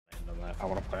I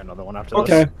want to play another one after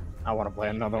Okay. this. I want to play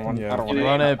another one. Yeah, I don't want to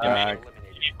run it back.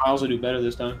 Miles will do better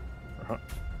this time.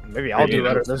 Maybe I'll do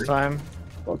better this time.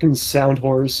 Fucking sound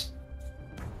whores.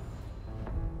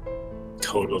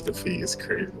 Total defeat is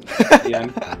crazy. Yeah,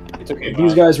 it's okay.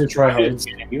 These guys were tryhards.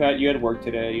 You had work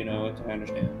today, you know. I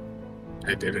understand.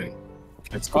 I didn't.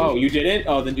 That's cool. Oh, you didn't?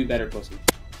 Oh, then do better, pussy.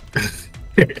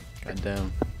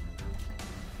 Goddamn.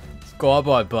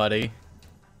 Scoreboard, buddy.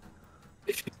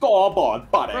 Go on,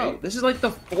 buddy. Bro, this is like the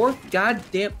 4th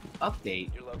goddamn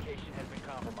update. Your location has been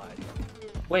compromised.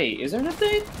 Wait, is there an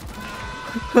update?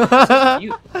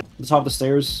 The top of the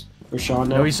stairs. There's Sean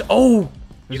now. No, he's. Oh!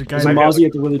 There's a guy. There's a Mozzie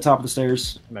at the really top of the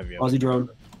stairs. Maybe Mozzie drone.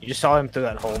 You just saw him through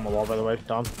that hole in the wall, by the way,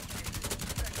 Tom.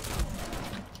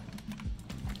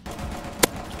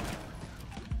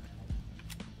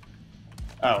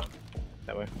 Oh.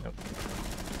 That way. Nope.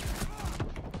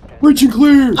 Rich and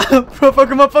clear! Fuck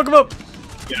him up, fuck him up!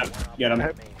 Get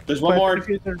him. There's one more. I was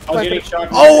getting shot.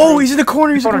 Oh, he's in the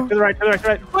corner, he's in the To corner. the right, to the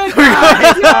right, to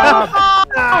the right.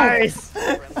 Nice!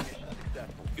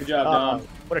 Good job, Dom.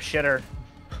 What a shitter.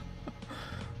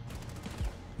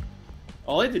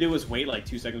 All I had to do was wait like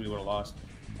 2 seconds, we would have lost.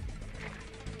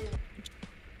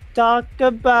 Talk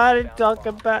about it, talk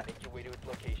about it. Make your way to its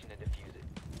location and defuse it.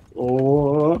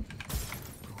 Oh.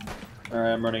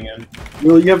 Alright, I'm running in.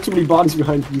 Well, you have too many bodies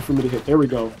behind you for me to hit. There we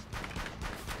go.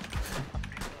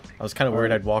 I was kind of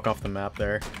worried I'd walk off the map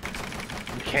there.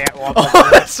 You can't walk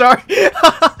Oh, sorry!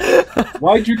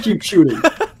 Why'd you keep shooting?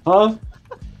 Huh?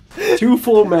 2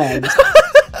 full mags.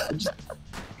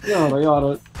 Yada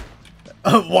yada.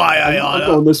 Why I I'm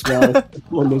going this route. I'm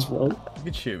going this route. You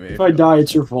can shoot me. If I die,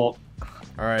 it's your fault.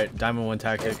 Alright, Diamond 1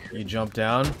 tactic. You jump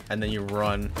down, and then you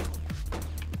run.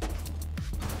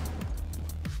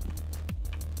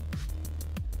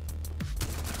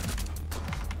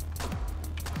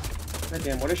 God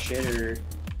damn, what a shitter.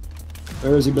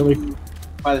 Where is he, Billy?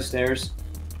 By the stairs.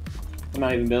 I'm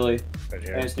not even Billy. Right I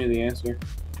here. just knew the answer.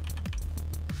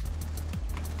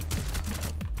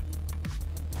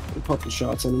 Put the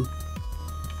shots on him.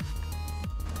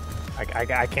 I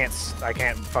can't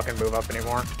fucking move up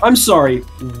anymore. I'm sorry.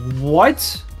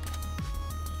 What?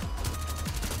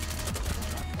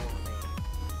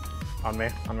 On me,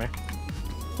 on me.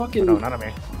 Fucking No, not on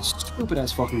me. stupid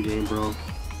ass fucking game, bro.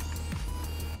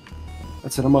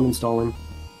 That's it. I'm uninstalling.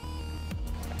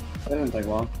 That didn't take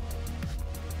long.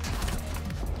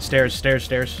 Stairs, stairs,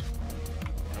 stairs.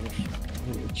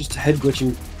 Just head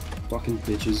glitching, fucking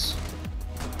bitches.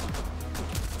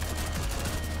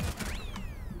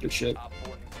 Good shit. Op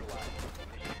 4 neutralized.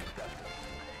 Mission successful.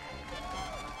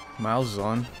 Miles is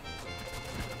on.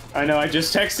 I know, I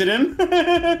just texted him.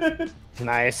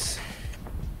 Nice.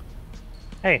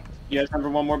 Hey. You guys time for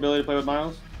one more Billy to play with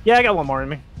Miles? Yeah, I got one more in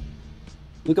me.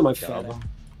 Look at my fat.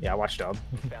 Yeah, watch Dub.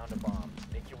 Found a bomb.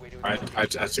 Make your way to I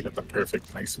its actually got the perfect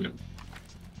placement.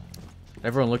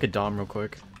 Everyone look at Dom real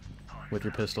quick. With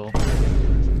your pistol. I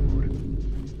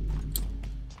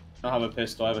don't have a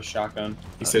pistol, I have a shotgun.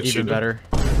 He said Even shoot him. better.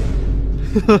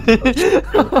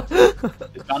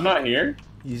 I'm not here?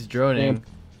 He's droning.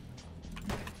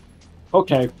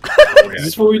 Okay. Oh, yeah. Is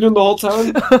this what we're doing the whole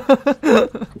time?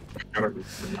 I don't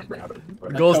remember how to do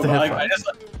it. Goals to hit. I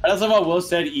just love how Will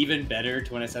said even better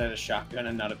to when I said I had a shotgun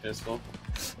and not a pistol.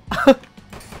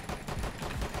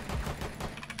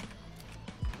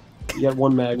 You got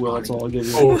 1 mag, Will. That's all I'll give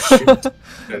you. Oh shit.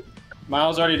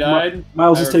 Miles already died?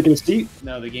 Miles is taking a seat.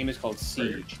 No, the game is called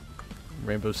Siege.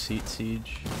 Rainbow Seat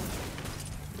Siege.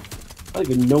 I don't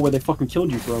even know where they fucking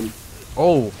killed you from.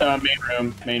 Oh! Main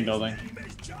room, main building.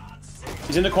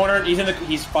 He's in the corner,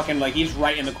 he's fucking like, he's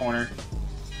right in the corner.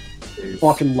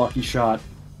 Fucking lucky shot.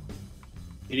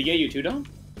 Did he get you too, Dom?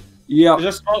 Yeah.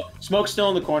 There's a smoke still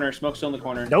in the corner, smoke still in the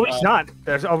corner. No, it's not.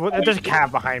 There's a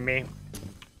cab behind me.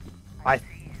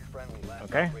 friendly last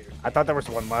Okay. operator I thought there was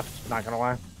one left. Not gonna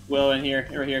lie. Will in here,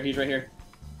 right here, he's right here.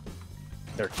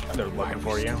 They're looking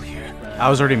for you. I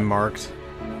was already marked.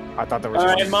 I thought there was.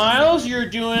 Alright, one. Miles, you're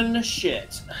doing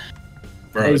shit.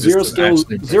 Bro, Hey, this zero is skill-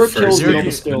 actually my zero first kills, game zero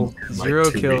in, skill. like,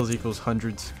 0 2 kills weeks. equals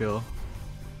 100 skill.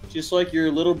 Just like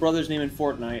your little brother's name in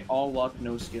Fortnite, all luck,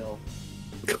 no skill.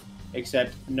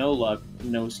 Except no luck,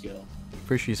 no skill.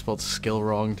 Pretty sure you spelled skill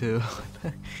wrong too.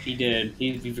 He did.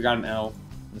 He forgot an L.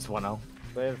 It's 1-0.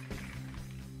 Live.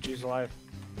 Choose life.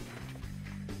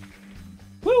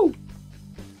 Woo!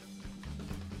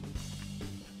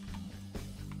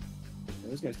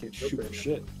 Those guys can't shoot for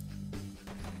shit.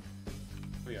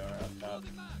 We are up top.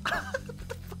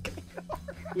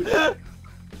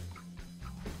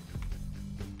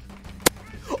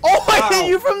 Oh, I hit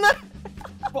you from that!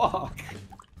 Fuck!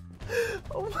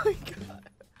 Oh my god.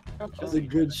 That was a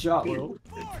good shot, Will.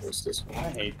 What's this I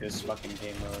one? hate this fucking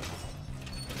game mode.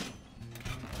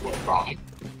 What bomb?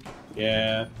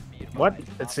 Yeah, What?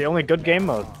 It's the only good game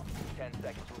mode. 10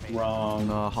 seconds remaining. wrong.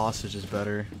 No, hostage is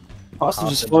better.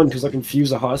 Hostage is fun because I can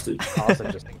fuse a hostage.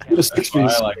 Hostage just Get a six That's why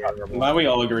piece. I like it. I'm glad we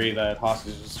all agree that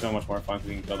hostage is so much more fun because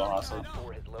we can kill the hostage. Op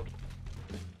 4 has located.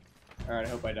 Alright, I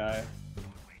hope I die.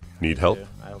 Need help?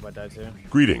 I hope I die too.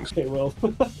 Greetings. Okay, well.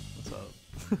 What's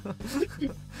up?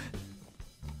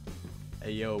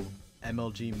 Hey yo,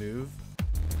 MLG move.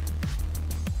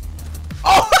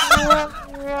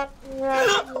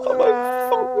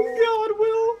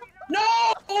 No!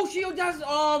 Oh, shield does.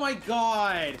 Oh my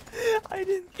god! I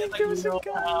didn't think Like, no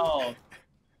health.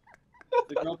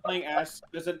 The girl playing Ash.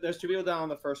 There's two people down on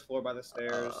the first floor by the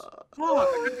stairs. Oh, I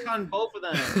could have gotten both of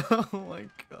them. Oh my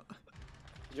god.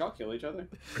 Did y'all kill each other?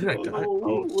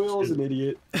 Oh, Will's an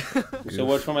idiot. So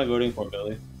which one am I voting for,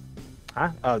 Billy? Huh?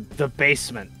 Oh, the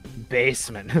basement.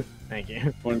 Basement. Thank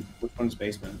you. Which one's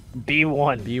basement?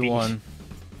 B1. B1.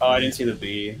 Oh, I didn't see the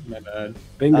B. My bad.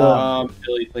 Bingo.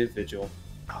 Billy played Vigil.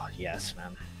 Oh, yes,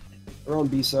 man. We're on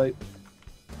B site.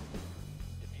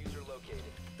 Diffuser located.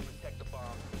 Protect the bomb.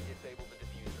 Disable the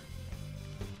diffuser.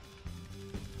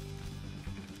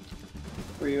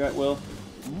 Where you at, Will?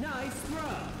 Nice throw.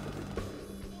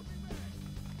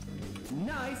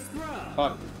 Nice throw.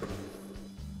 Fuck.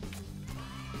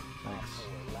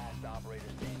 Last operator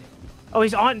standing. Oh,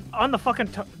 he's on the fucking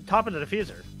top of the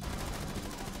diffuser.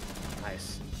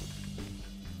 Nice.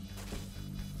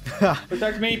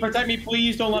 Protect me,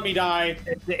 please don't let me die.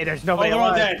 There's Oh, nobody they're all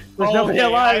alive. dead. There's Oh, nobody okay.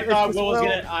 alive. I thought It's Will was Will.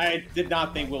 gonna. I did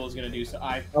not think Will was gonna do so.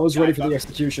 I was ready for the thought-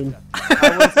 execution.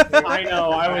 I know.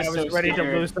 I was, was so ready to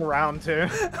scared. lose the round too.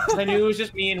 I knew it was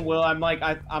just me and Will. I'm like,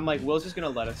 Will's just gonna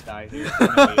let us die. Here. I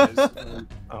know he is.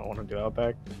 I don't want to do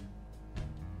Outback.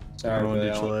 Sorry, Everyone Billy,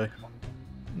 do I want- Chile.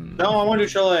 No, I want to do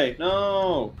Chalet.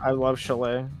 No. I love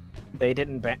Chalet. They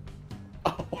didn't ban.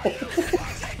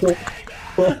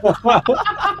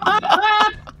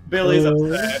 Billy's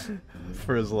upset.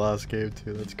 For his last game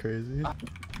too, that's crazy.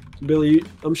 Billy,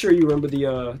 I'm sure you remember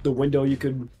the window you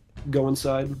could go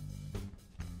inside.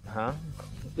 Huh?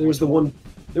 There was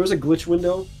there was a glitch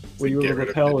window where you Get would rid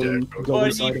of repel the and jackal. go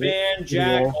inside Buddy of it. ban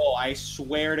Jackal. I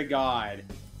swear to God.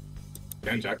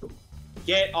 Dan Jackal.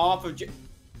 Get off of.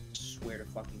 Swear to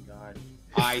fucking God.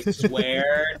 I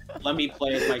swear. Let me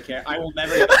play as my character. I will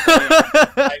never.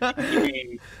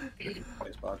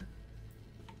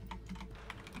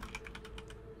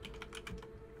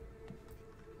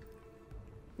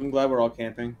 I'm glad we're all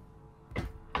camping.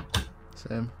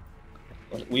 Same.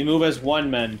 We move as one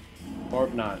men, or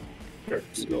not.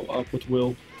 Just go up with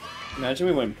Will. Imagine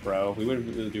we went pro. We would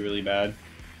really do really bad.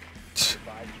 Advise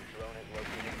your drone has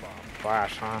located bomb.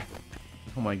 Flash, huh?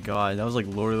 Oh my god, that was like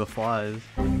Lord of the Flies.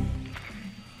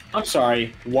 I'm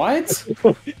sorry. What?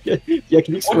 Yeah,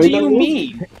 can you explain What do that? you Will?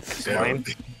 mean? Explain.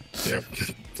 Yeah,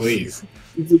 please.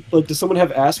 Is it, like, does someone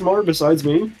have asthma besides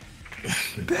me?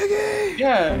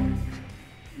 Yeah.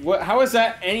 What? How is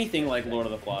that anything like Lord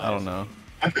of the Flies? I don't know.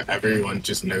 Everyone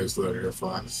just knows Lord of the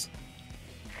Flies.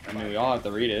 I mean, we all have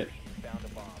to read it. Found a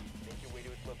bomb. Make your way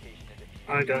to its location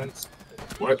and defuse. Hi guys.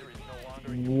 What? Diffuser is no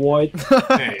longer in What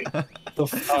Hey, the Oh,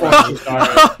 fuck? no,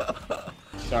 sorry.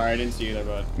 Sorry, I didn't see you there,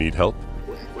 bud. Need help?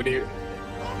 what do you?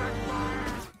 I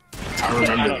I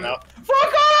remember. don't know.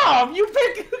 Fuck off! You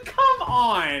pick. Come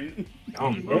on.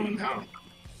 No.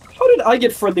 How did I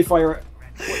get friendly fire?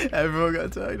 Everyone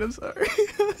got tagged, I'm sorry.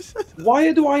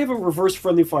 Why do I have a reverse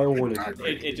friendly fire warning?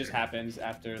 It just happens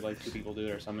after like 2 people do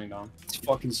it or something dumb. It's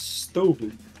fucking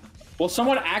stupid. Well,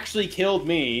 someone actually killed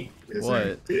me.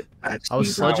 What? I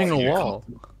was sledging a wall.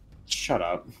 Shut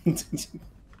up.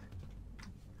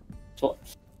 So,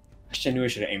 actually, I knew I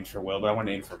should have aimed for Will, but I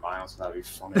wanted to aim for Miles. So that'd be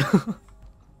funny.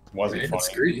 Wasn't funny.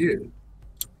 Screw you.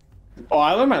 Oh,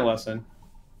 I learned my lesson.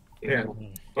 Yeah.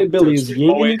 Hey, Billy, is Ying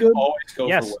any Always, good? always go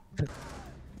Yes. for Will.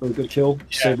 Oh, good kill.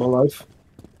 Yeah. Saved my life.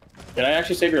 Did I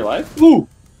actually save your life? Ooh!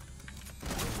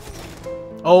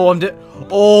 Oh, I'm dead.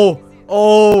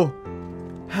 Oh,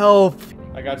 help.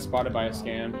 I got spotted by a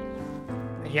scam.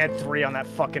 He had 3 on that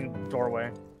fucking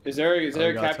doorway. Is there a I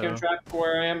got Capcom so. trap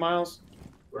where I am, Miles?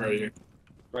 Where are you?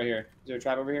 Right here. Is there a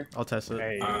trap over here? I'll test it.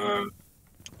 Hey. All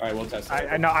right, we'll test it.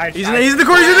 I know. He's in the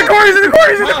corner. He's in the corner. He's in the corner.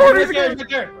 He's in the Miles, corner. right there, right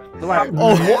there. Oh,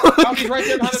 Miles, he's right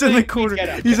there behind he's the in the thing. corner. Please get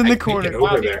him. He's in the I can't corner. get over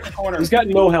Miles, get there. in the corner. He's got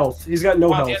no health. He's got no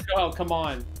Miles, he health. has no help. Come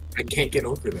on. I can't get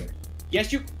over there.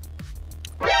 Yes, you.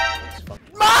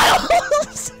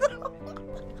 Miles!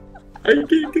 I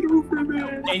can't get over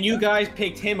there. And you guys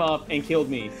picked him up and killed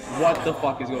me. What the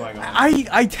fuck is going on?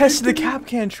 I tested the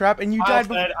Capcan trap and you Miles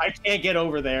died. said, I can't get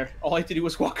over there. All I had to do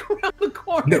was walk around the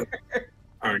corner. No.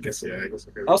 I guess okay.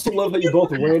 I also love how you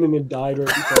both ran and then died right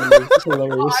in front of me. It's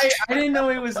hilarious. I didn't know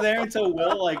he was there until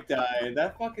Will like died.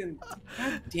 That fucking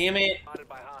god damn it. Spotted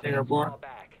by hostiles. There, boy. Fall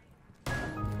back.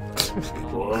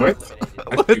 What?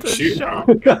 I What keep the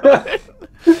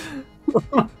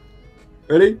shooting.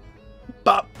 Ready?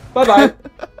 Bop. Bye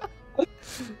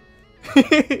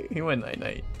He went night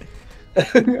night.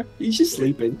 bye. He's just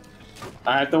sleeping.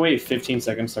 I have to wait 15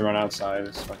 seconds to run outside.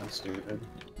 It's fucking stupid.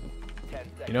 10 seconds.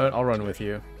 You know what? I'll run with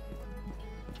you.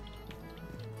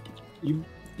 You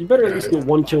better at least get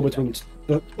one kill between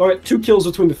the. All right, 2 kills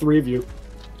between the 3 of you.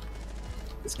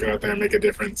 Let's go out there and make a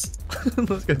difference.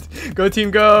 Let's go. Go team,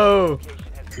 go!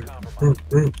 Location has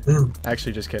been compromised.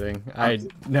 Actually, just kidding. Yeah,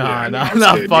 Nah, no, nah, I'm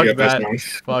nah. kidding. Fuck You got that. that, John.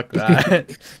 Fuck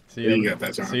that. See Yeah, you ya. got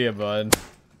that, John. See ya, bud.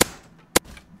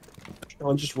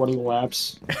 I'm just running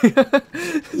laps.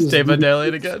 Stay by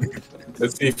daylight again.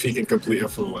 Let's see if he can complete a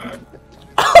full lap.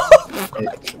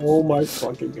 Oh my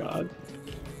fucking god.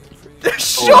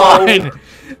 Sean!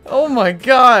 Oh my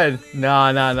god!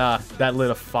 Nah. That lit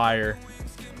a fire.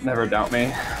 Never doubt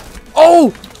me.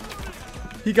 Oh!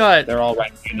 He got. They're all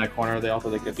right in that corner. They all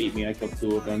thought they could beat me. I killed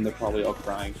 2 of them. They're probably all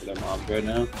crying for their moms right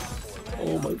now.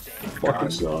 Oh my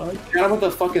fucking god. Got him with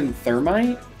a fucking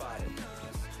thermite?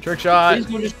 Trick shot.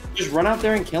 Please go just run out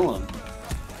there and kill him.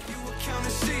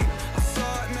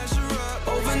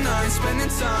 Overnight, spending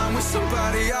time with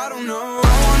somebody I don't know.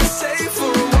 I wanna stay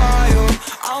forever.